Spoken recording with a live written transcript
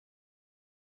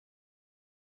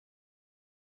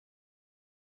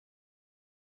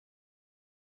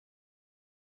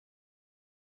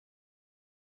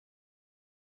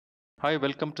Hi,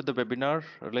 welcome to the webinar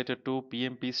related to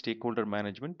PMP Stakeholder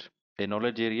Management, a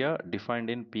knowledge area defined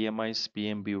in PMI's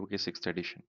PMBOK 6th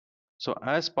edition. So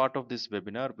as part of this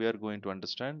webinar, we are going to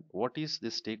understand what is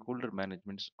this stakeholder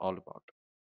management all about.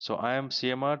 So I am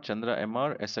CMR Chandra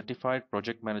MR, a certified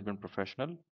project management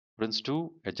professional, Prince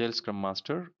 2, Agile Scrum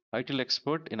Master, ITIL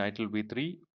expert in ITIL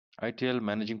V3, ITIL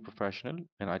managing professional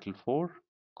in ITIL 4,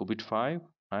 𝐶BIT 5,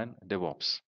 and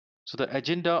DevOps. So the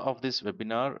agenda of this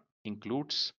webinar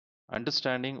includes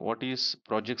understanding what is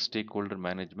project stakeholder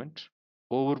management,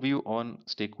 overview on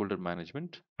stakeholder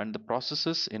management, and the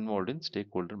processes involved in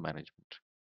stakeholder management.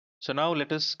 So now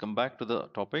let us come back to the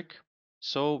topic.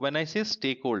 So when I say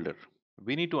stakeholder,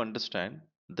 we need to understand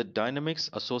the dynamics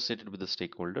associated with the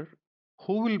stakeholder,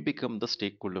 who will become the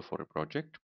stakeholder for a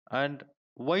project, and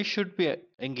why should we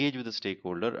engage with the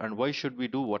stakeholder, and why should we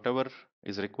do whatever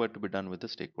is required to be done with the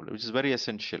stakeholder, which is very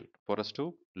essential for us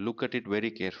to look at it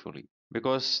very carefully,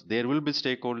 because there will be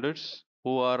stakeholders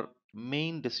who are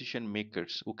main decision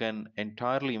makers who can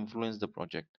entirely influence the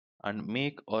project and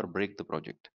make or break the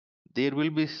project. There will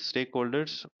be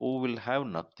stakeholders who will have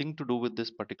nothing to do with this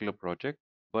particular project,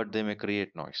 but they may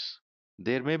create noise.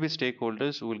 There may be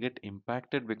stakeholders who will get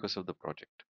impacted because of the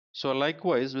project. So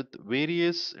likewise, with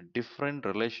various different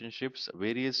relationships,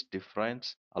 various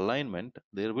different alignment,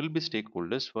 there will be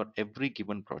stakeholders for every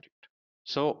given project.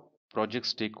 So project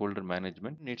stakeholder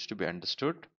management needs to be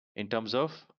understood in terms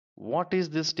of what is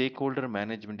this stakeholder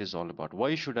management is all about.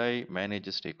 Why should I manage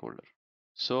a stakeholder?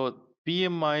 So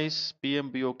PMI's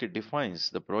PMBOK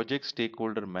defines the project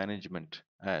stakeholder management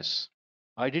as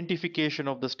identification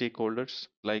of the stakeholders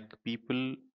like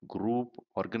people, group,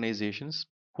 organizations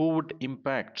who would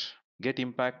impact, get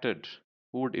impacted,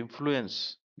 who would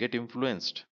influence, get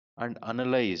influenced, and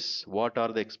analyze what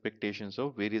are the expectations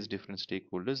of various different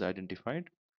stakeholders identified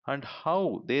and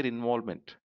how their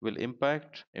involvement will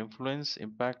impact, influence,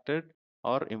 impacted,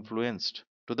 or influenced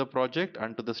to the project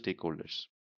and to the stakeholders,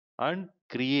 and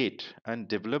create and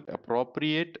develop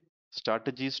appropriate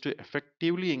strategies to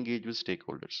effectively engage with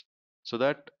stakeholders so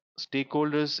that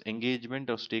stakeholders engagement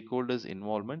or stakeholders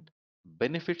involvement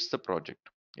benefits the project.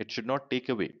 It should not take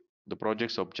away the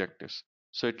project's objectives,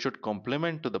 so it should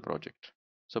complement to the project.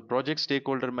 So project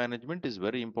stakeholder management is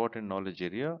very important knowledge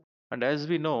area, and as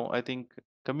we know, I think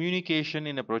communication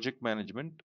in a project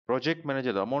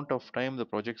manager, the amount of time the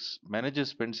project manager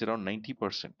spends around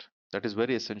 90%. That is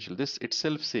very essential. This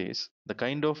itself says the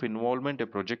kind of involvement a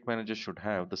project manager should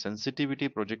have, the sensitivity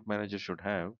project manager should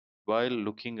have while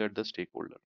looking at the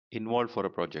stakeholder involved for a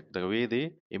project, the way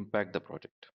they impact the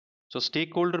project. So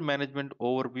stakeholder management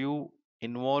overview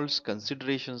involves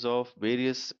considerations of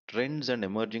various trends and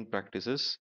emerging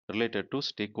practices related to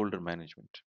stakeholder management.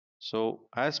 So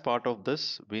as part of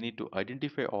this, we need to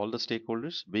identify all the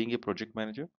stakeholders being a project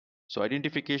manager. So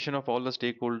identification of all the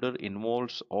stakeholder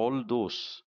involves all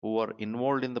those who are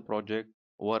involved in the project,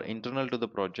 who are internal to the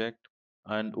project,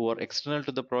 and who are external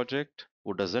to the project,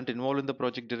 who doesn't involve in the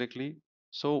project directly.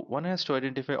 So one has to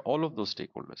identify all of those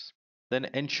stakeholders. Then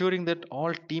ensuring that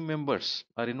all team members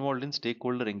are involved in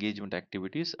stakeholder engagement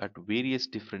activities at various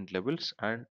different levels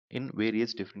and in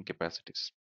various different capacities.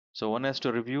 So one has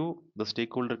to review the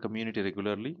stakeholder community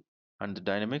regularly and the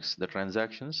dynamics, the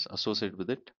transactions associated with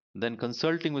it. Then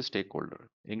consulting with stakeholder,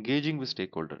 engaging with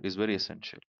stakeholder is very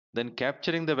essential. Then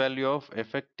capturing the value of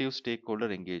effective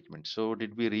stakeholder engagement. So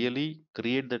did we really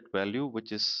create that value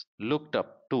which is looked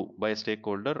up to by a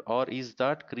stakeholder, or is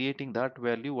that creating that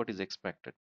value what is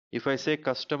expected? If I say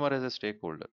customer as a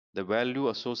stakeholder, the value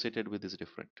associated with is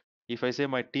different. If I say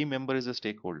my team member is a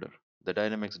stakeholder, the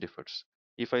dynamics differs.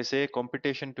 If I say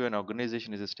competition to an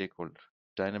organization is a stakeholder,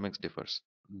 dynamics differs.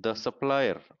 The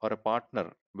supplier or a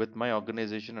partner with my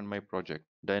organization and my project,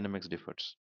 dynamics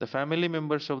differs. The family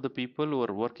members of the people who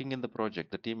are working in the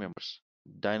project, the team members,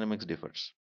 dynamics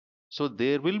differs. So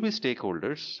there will be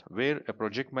stakeholders where a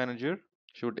project manager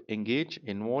should engage,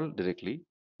 involve directly.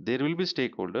 There will be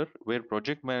stakeholder where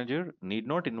project manager need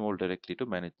not involve directly to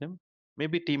manage them.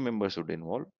 Maybe team members should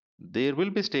involve. There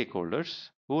will be stakeholders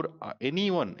who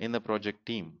anyone in the project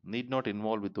team need not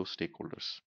involve with those stakeholders.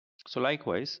 So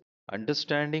likewise,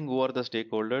 understanding who are the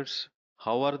stakeholders,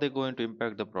 how are they going to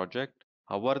impact the project,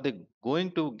 how are they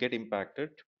going to get impacted,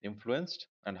 influenced,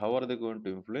 and how are they going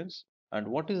to influence, and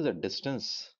what is the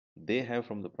distance they have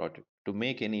from the project to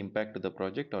make any impact to the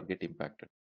project or get impacted.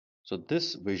 So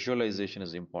this visualization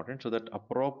is important so that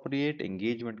appropriate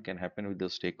engagement can happen with the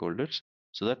stakeholders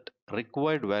so that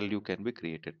required value can be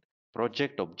created,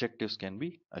 project objectives can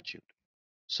be achieved.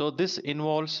 So this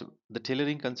involves the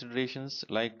tailoring considerations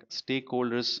like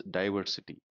stakeholders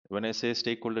diversity. When I say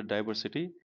stakeholder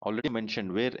diversity, already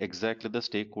mentioned where exactly the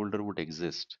stakeholder would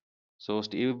exist. So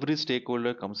every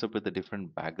stakeholder comes up with a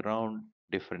different background,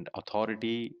 different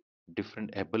authority, different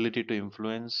ability to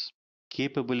influence,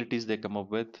 capabilities they come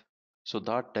up with. So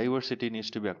that diversity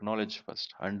needs to be acknowledged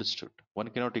first, understood. One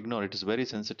cannot ignore it is very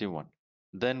sensitive one.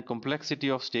 Then complexity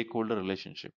of stakeholder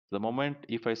relationship. The moment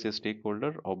if I say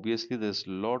stakeholder, obviously there's a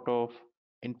lot of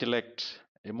intellect,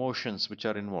 emotions which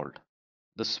are involved.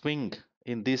 The swing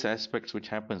in these aspects which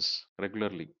happens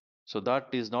regularly. So that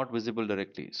is not visible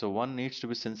directly. So one needs to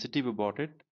be sensitive about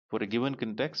it for a given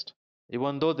context.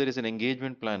 Even though there is an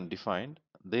engagement plan defined,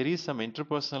 there is some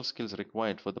interpersonal skills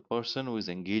required for the person who is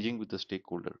engaging with the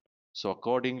stakeholder. So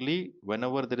accordingly,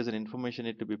 whenever there is an information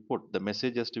need to be put, the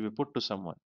message has to be put to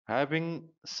someone. Having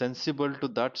sensible to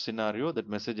that scenario, that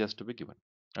message has to be given.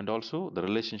 And also the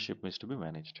relationship needs to be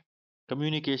managed.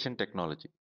 Communication technology.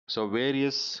 So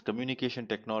various communication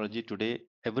technology today,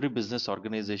 every business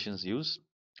organizations use,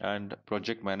 and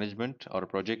project management or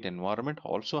project environment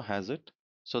also has it.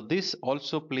 So this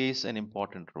also plays an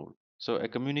important role. So a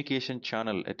communication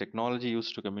channel, a technology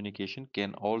used to communication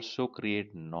can also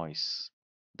create noise.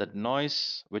 That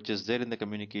noise which is there in the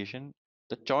communication,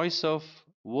 the choice of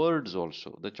words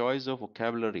also, the choice of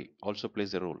vocabulary also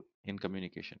plays a role in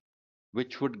communication,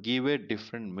 which would give a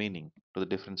different meaning to the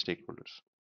different stakeholders.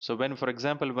 So when, for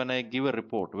example, when I give a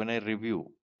report, when I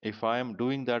review, if I am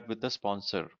doing that with the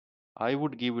sponsor, I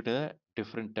would give it a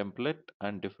different template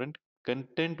and different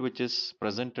content which is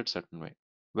presented certain way.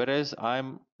 Whereas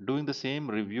I'm doing the same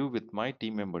review with my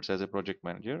team members as a project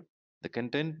manager, the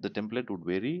content, the template would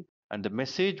vary, and the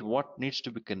message what needs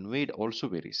to be conveyed also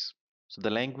varies. So the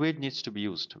language needs to be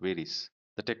used varies.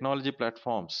 The technology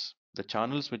platforms, the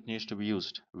channels which needs to be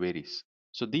used varies.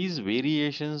 So these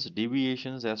variations,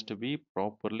 deviations has to be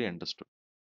properly understood.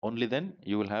 Only then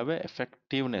you will have a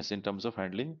effectiveness in terms of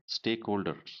handling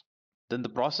stakeholders. Then the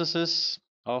processes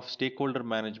of stakeholder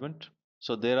management.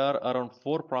 So there are around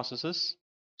four processes.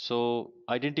 So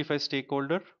identify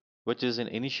stakeholder, which is in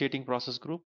initiating process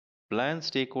group, plan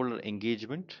stakeholder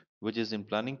engagement, which is in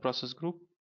planning process group,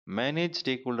 manage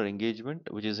stakeholder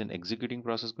engagement, which is in executing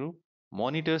process group,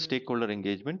 monitor stakeholder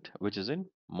engagement, which is in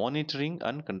monitoring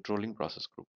and controlling process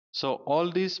group. So all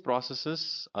these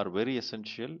processes are very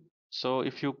essential. So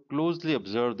if you closely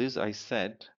observe this, I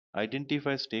said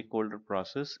identify stakeholder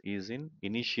process is in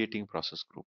initiating process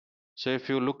group. So if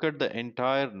you look at the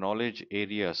entire knowledge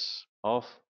areas of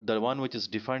the one which is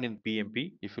defined in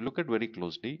PMP, if you look at very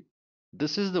closely,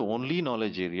 this is the only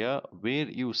knowledge area where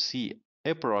you see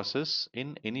a process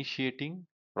in initiating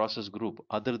process group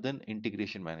other than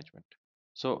integration management.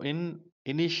 So in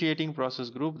initiating process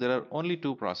group, there are only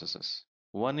two processes,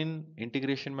 one in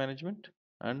integration management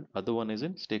and other one is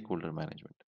in stakeholder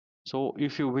management. So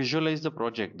if you visualize the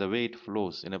project, the way it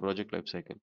flows in a project life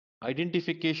cycle,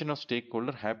 identification of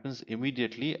stakeholder happens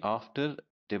immediately after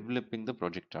developing the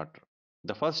project charter.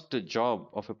 The first job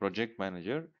of a project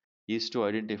manager is to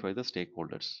identify the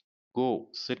stakeholders. Go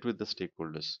sit with the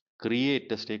stakeholders, create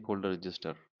the stakeholder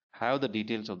register, have the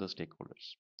details of the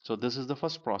stakeholders. So this is the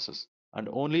first process and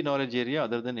only knowledge area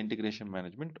other than integration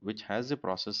management which has a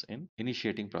process in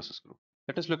initiating process group.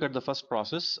 Let us look at the first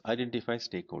process, identify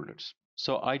stakeholders.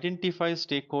 So identify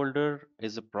stakeholder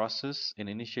is a process in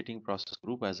initiating process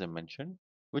group as I mentioned,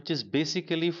 which is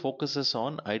basically focuses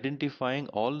on identifying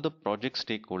all the project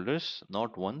stakeholders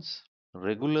not once,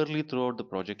 regularly throughout the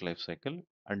project lifecycle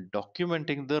and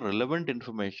documenting the relevant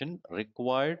information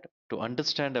required to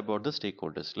understand about the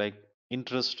stakeholders like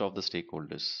interest of the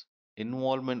stakeholders,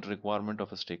 involvement requirement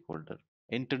of a stakeholder,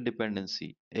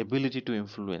 interdependency, ability to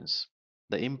influence,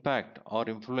 the impact or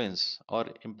influence or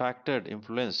impacted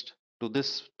influenced to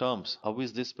this terms, how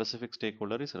is this specific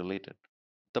stakeholder is related.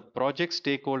 The project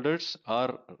stakeholders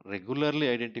are regularly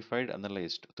identified,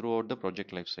 analyzed throughout the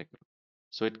project life cycle.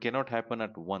 So it cannot happen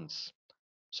at once.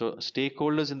 So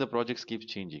stakeholders in the projects keep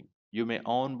changing. You may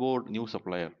onboard new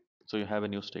supplier, so you have a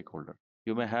new stakeholder.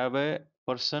 You may have a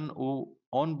person who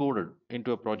onboarded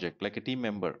into a project like a team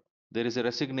member. There is a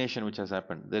resignation which has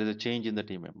happened. There is a change in the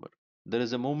team member. There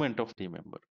is a movement of team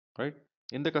member, right?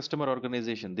 In the customer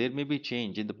organization, there may be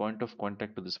change in the point of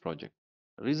contact to this project.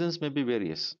 Reasons may be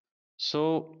various.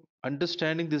 So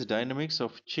understanding this dynamics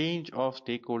of change of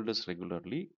stakeholders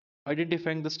regularly,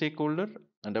 identifying the stakeholder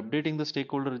and updating the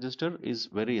stakeholder register is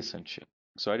very essential.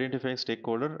 So identifying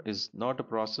stakeholder is not a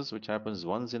process which happens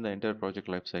once in the entire project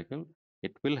life cycle.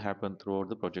 It will happen throughout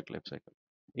the project life cycle.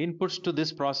 Inputs to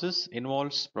this process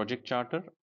involves project charter,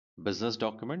 business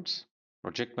documents,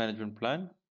 project management plan,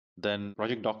 then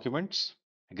project documents,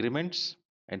 agreements,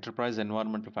 enterprise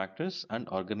environmental factors, and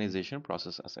organization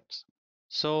process assets.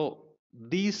 So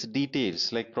these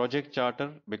details like project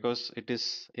charter, because it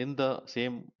is in the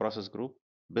same process group,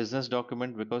 business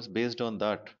document because based on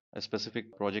that, a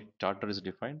specific project charter is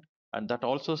defined, and that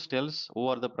also tells who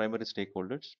are the primary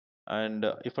stakeholders. And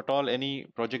if at all any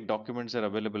project documents are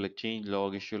available, like change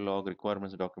log, issue log,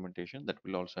 requirements documentation, that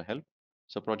will also help.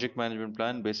 So project management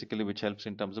plan basically which helps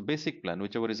in terms of basic plan,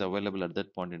 whichever is available at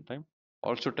that point in time,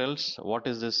 also tells what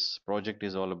is this project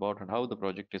is all about and how the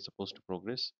project is supposed to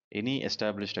progress. Any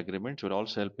established agreements would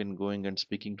also help in going and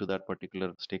speaking to that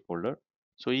particular stakeholder.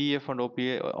 So EF and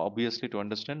OPA obviously to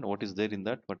understand what is there in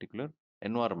that particular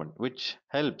environment, which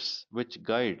helps, which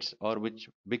guides, or which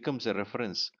becomes a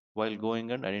reference while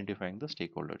going and identifying the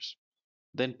stakeholders.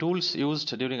 Then tools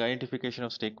used during identification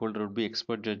of stakeholder would be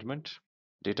expert judgment,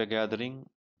 data gathering,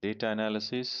 data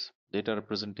analysis, data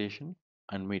representation,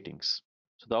 and meetings.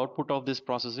 So the output of this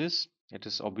process is, it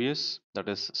is obvious, that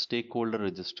is stakeholder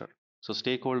register. So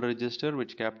stakeholder register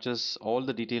which captures all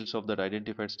the details of that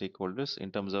identified stakeholders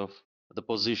in terms of the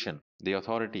position, the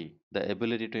authority, the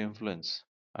ability to influence,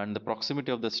 and the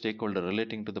proximity of the stakeholder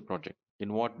relating to the project,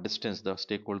 in what distance the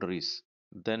stakeholder is.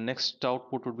 Then next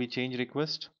output would be change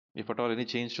request. If at all any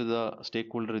change to the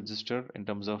stakeholder register in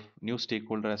terms of new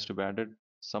stakeholder has to be added,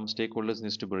 some stakeholders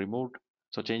needs to be removed,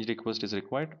 so change request is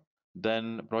required.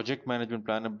 Then project management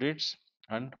plan updates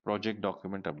and project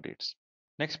document updates.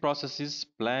 Next process is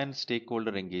plan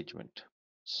stakeholder engagement.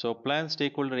 So plan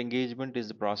stakeholder engagement is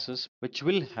the process which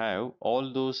will have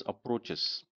all those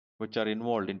approaches which are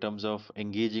involved in terms of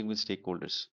engaging with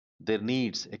stakeholders, their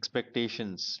needs,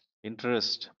 expectations,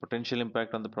 interest, potential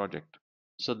impact on the project.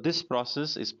 So this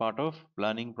process is part of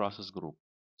planning process group.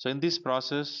 So in this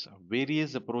process,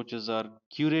 various approaches are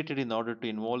curated in order to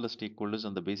involve the stakeholders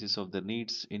on the basis of their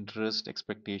needs, interest,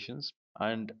 expectations,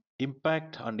 and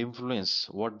impact and influence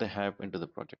what they have into the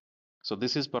project. So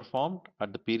this is performed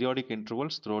at the periodic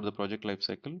intervals throughout the project life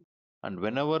cycle. And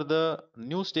whenever the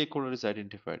new stakeholder is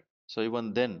identified, so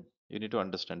even then you need to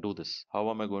understand, do this. How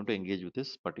am I going to engage with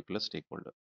this particular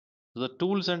stakeholder? So the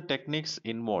tools and techniques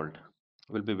involved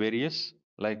will be various.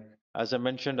 Like as I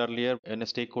mentioned earlier, when a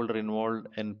stakeholder involved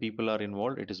and people are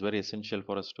involved, it is very essential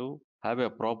for us to have an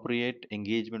appropriate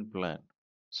engagement plan.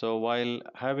 So while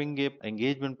having a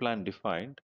engagement plan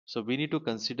defined, so we need to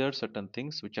consider certain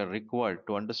things which are required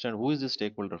to understand who is the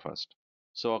stakeholder first.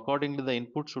 So accordingly, the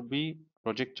input should be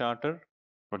project charter,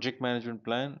 project management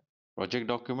plan, project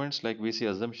documents like we see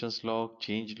assumptions log,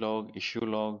 change log, issue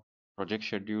log, project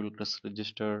schedule, risk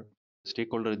register,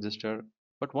 stakeholder register.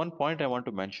 But one point I want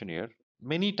to mention here,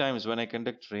 many times when I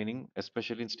conduct training,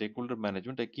 especially in stakeholder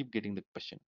management, I keep getting the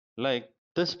question like,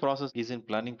 this process is in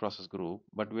planning process group,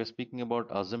 but we are speaking about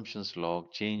assumptions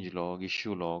log, change log,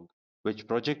 issue log, which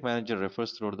project manager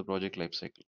refers throughout the project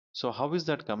lifecycle. So how is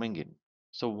that coming in?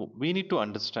 So we need to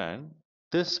understand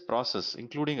this process,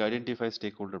 including identify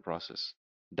stakeholder process,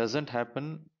 doesn't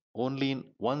happen only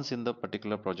once in the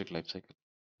particular project lifecycle.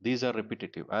 These are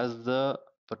repetitive. As the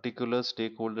particular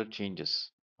stakeholder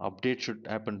changes, update should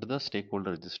happen to the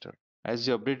stakeholder register. As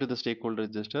you update to the stakeholder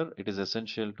register, it is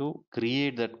essential to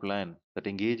create that plan, that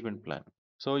engagement plan.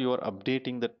 So you are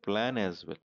updating that plan as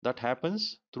well. That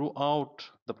happens throughout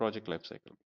the project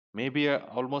lifecycle. Maybe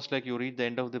almost like you reach the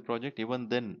end of the project, even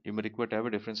then you may require to have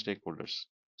a different stakeholders.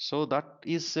 So that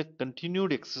is a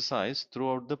continued exercise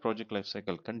throughout the project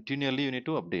lifecycle. Continually you need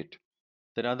to update.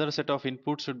 Then other set of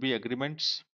inputs should be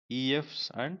agreements,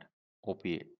 EFs and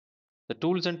OPA. The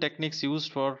tools and techniques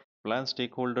used for plan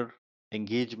stakeholder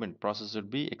engagement process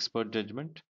would be expert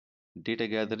judgment, data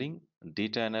gathering,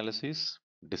 data analysis,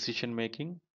 decision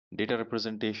making, data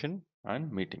representation,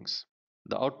 and meetings.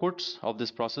 The outputs of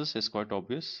this process is quite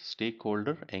obvious: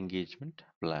 stakeholder engagement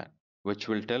plan, which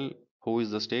will tell who is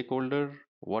the stakeholder,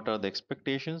 what are the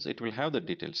expectations, it will have the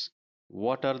details.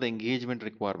 What are the engagement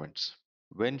requirements?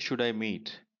 When should I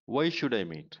meet? Why should I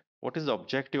meet? What is the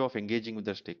objective of engaging with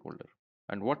the stakeholder?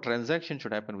 And what transaction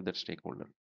should happen with that stakeholder?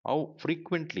 How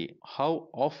frequently, how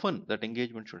often that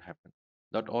engagement should happen?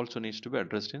 That also needs to be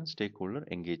addressed in stakeholder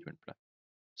engagement plan.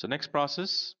 So next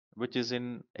process, which is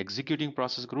in executing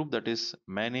process group, that is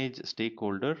manage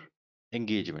stakeholder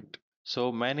engagement.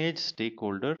 So manage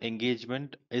stakeholder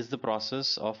engagement is the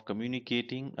process of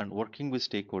communicating and working with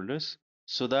stakeholders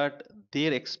so that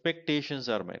their expectations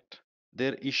are met.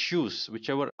 Their issues,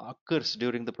 whichever occurs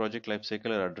during the project life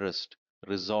cycle, are addressed,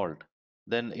 resolved.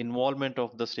 Then involvement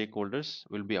of the stakeholders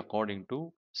will be according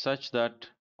to such that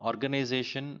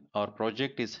organization or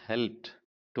project is helped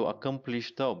to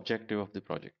accomplish the objective of the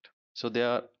project. So they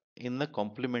are in the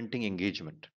complementing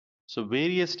engagement. So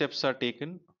various steps are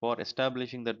taken for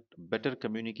establishing that better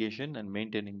communication and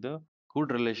maintaining the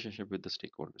good relationship with the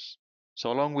stakeholders.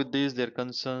 So along with these, their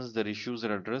concerns, their issues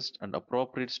are addressed and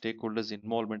appropriate stakeholders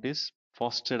involvement is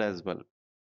fostered as well.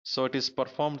 So it is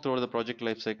performed throughout the project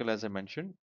life cycle, as I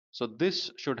mentioned. So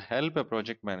this should help a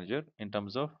project manager in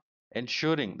terms of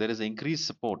ensuring there is increased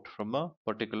support from a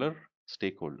particular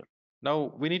stakeholder.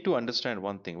 Now we need to understand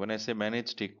one thing. When I say manage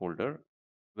stakeholder,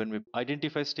 when we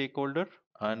identify stakeholder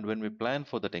and when we plan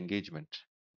for that engagement,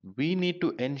 we need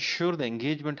to ensure the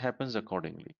engagement happens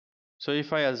accordingly. So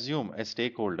if I assume a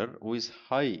stakeholder who is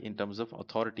high in terms of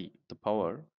authority, the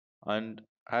power, and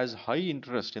has high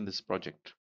interest in this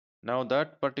project, now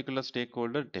that particular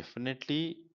stakeholder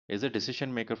definitely is a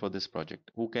decision maker for this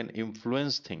project who can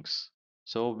influence things.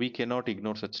 So we cannot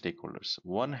ignore such stakeholders.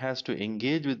 One has to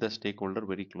engage with the stakeholder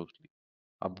very closely,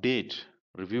 update,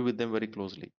 review with them very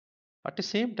closely. At the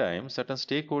same time, certain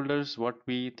stakeholders, what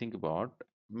we think about,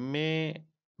 may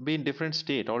be in different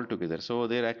state altogether. So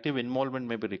their active involvement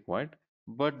may be required,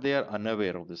 but they are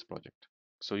unaware of this project.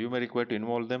 So you may require to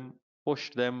involve them,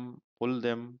 push them, pull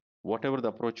them, whatever the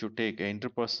approach you take,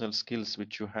 interpersonal skills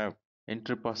which you have,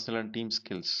 interpersonal and team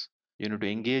skills. You need to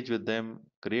engage with them,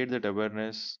 create that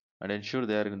awareness, and ensure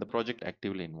they are in the project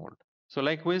actively involved. So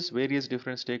likewise, various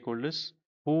different stakeholders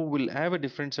who will have a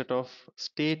different set of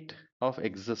state of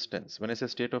existence. When I say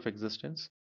state of existence,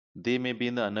 they may be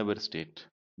in the unaware state,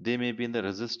 they may be in the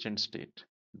resistant state,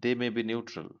 they may be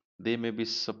neutral, they may be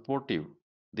supportive,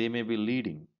 they may be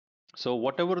leading. So,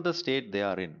 whatever the state they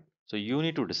are in, so you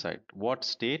need to decide what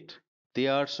state they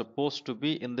are supposed to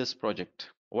be in this project.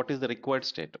 What is the required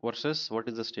state versus what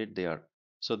is the state they are.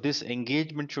 So, this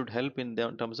engagement should help in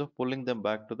terms of pulling them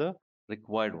back to the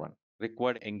required one,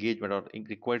 required engagement or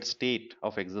required state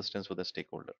of existence for the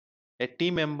stakeholder. A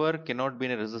team member cannot be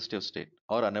in a resistive state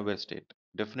or unaware state.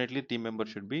 Definitely, team member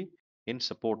should be in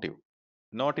supportive,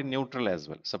 not in neutral as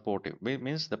well. Supportive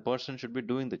means the person should be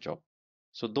doing the job.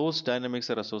 So those dynamics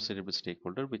are associated with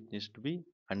stakeholder, which needs to be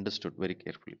understood very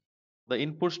carefully. The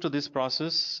inputs to this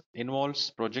process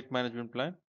involves project management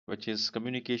plan, which is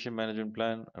communication management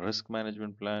plan, risk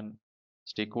management plan,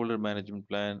 stakeholder management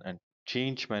plan, and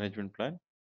change management plan.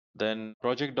 Then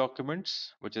project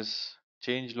documents, which is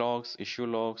change logs, issue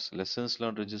logs, lessons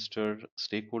learned register,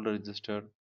 stakeholder register,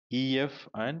 EF,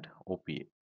 and OPA.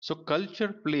 So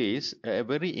culture plays a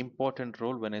very important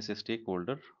role when I say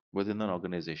stakeholder within an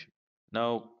organization.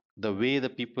 Now, the way the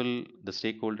people, the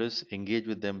stakeholders engage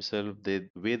with themselves, the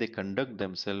way they conduct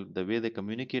themselves, the way they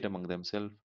communicate among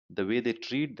themselves, the way they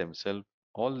treat themselves,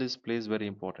 all this plays very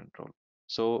important role.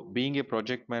 So, being a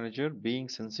project manager, being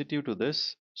sensitive to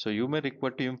this, so you may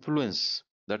require to influence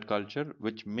that culture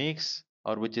which makes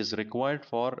or which is required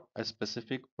for a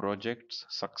specific project's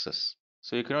success.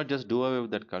 So you cannot just do away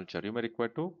with that culture. You may require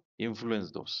to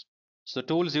influence those. So the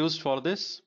tools used for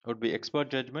this would be expert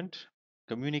judgment,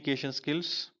 communication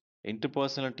skills,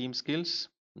 interpersonal and team skills,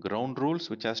 ground rules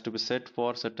which has to be set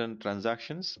for certain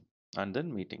transactions, and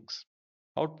then meetings.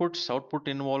 Output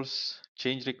involves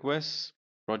change requests,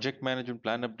 project management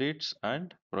plan updates,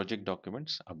 and project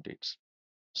documents updates.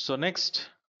 So next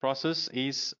process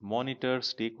is monitor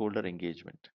stakeholder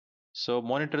engagement. So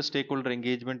monitor stakeholder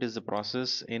engagement is the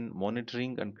process in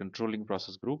monitoring and controlling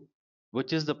process group,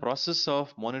 which is the process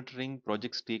of monitoring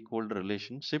project stakeholder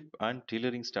relationship and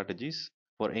tailoring strategies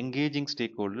for engaging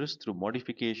stakeholders through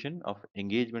modification of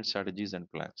engagement strategies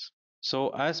and plans.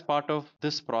 So as part of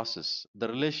this process, the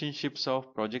relationships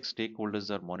of project stakeholders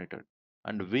are monitored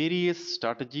and various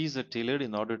strategies are tailored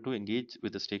in order to engage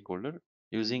with the stakeholder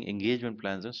using engagement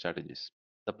plans and strategies.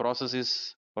 The process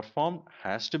is performed,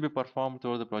 has to be performed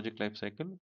throughout the project life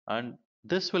cycle, and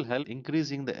this will help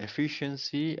increasing the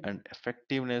efficiency and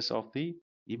effectiveness of the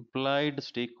implied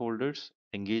stakeholders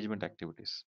engagement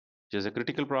activities, which is a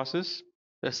critical process.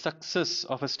 The success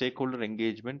of a stakeholder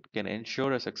engagement can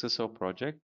ensure a success of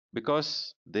project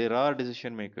because there are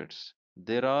decision makers,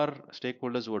 there are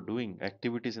stakeholders who are doing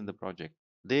activities in the project.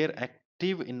 Their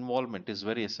active involvement is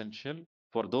very essential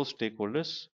for those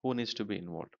stakeholders who needs to be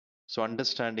involved. So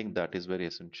understanding that is very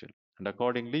essential. And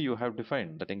accordingly, you have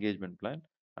defined that engagement plan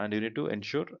and you need to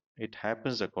ensure it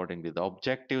happens accordingly. The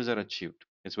objectives are achieved.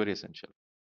 It's very essential.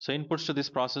 So inputs to this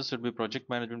process should be project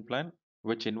management plan,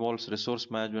 which involves resource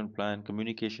management plan,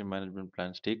 communication management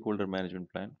plan, stakeholder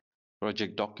management plan,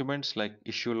 project documents like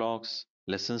issue logs,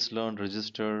 lessons learned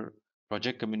register,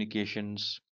 project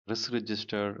communications, risk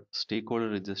register, stakeholder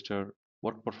register,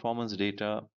 work performance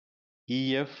data,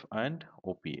 EF, and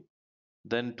OPA.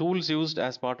 Then tools used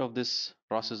as part of this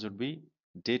process would be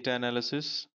data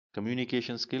analysis,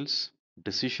 communication skills,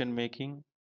 decision making,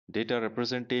 data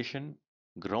representation,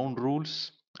 ground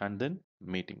rules, and then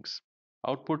meetings.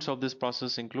 Outputs of this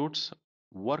process includes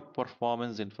work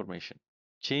performance information,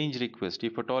 change request,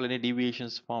 if at all any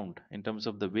deviations found in terms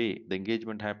of the way the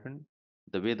engagement happened,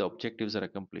 the way the objectives are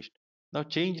accomplished. Now,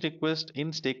 change request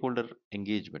in stakeholder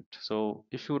engagement. So,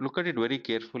 if you look at it very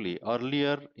carefully,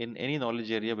 earlier in any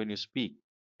knowledge area, when you speak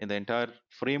in the entire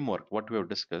framework, what we have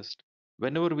discussed,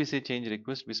 whenever we say change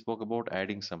request, we spoke about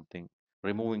adding something,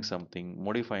 removing something,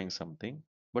 modifying something.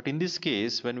 But in this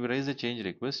case, when we raise a change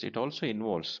request, it also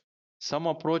involves some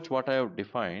approach what I have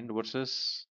defined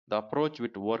versus the approach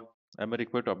with work. Am I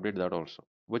required to update that also,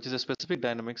 which is a specific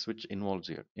dynamics which involves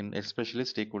here in especially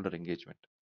stakeholder engagement.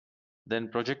 Then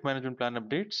project management plan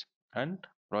updates and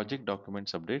project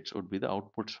documents updates would be the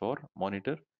outputs for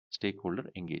monitor stakeholder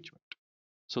engagement.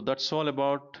 So that's all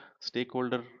about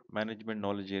stakeholder management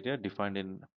knowledge area defined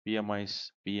in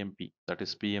PMI's PMP, that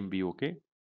is PMBOK.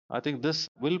 I think this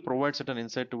will provide certain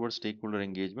insight towards stakeholder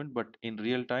engagement, but in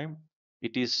real time,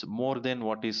 it is more than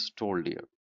what is told here,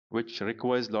 which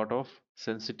requires a lot of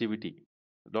sensitivity,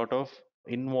 a lot of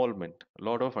involvement, a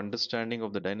lot of understanding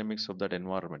of the dynamics of that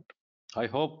environment. I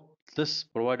hope this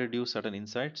provided you certain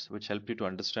insights which help you to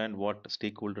understand what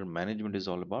stakeholder management is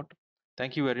all about.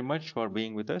 Thank you very much for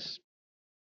being with us.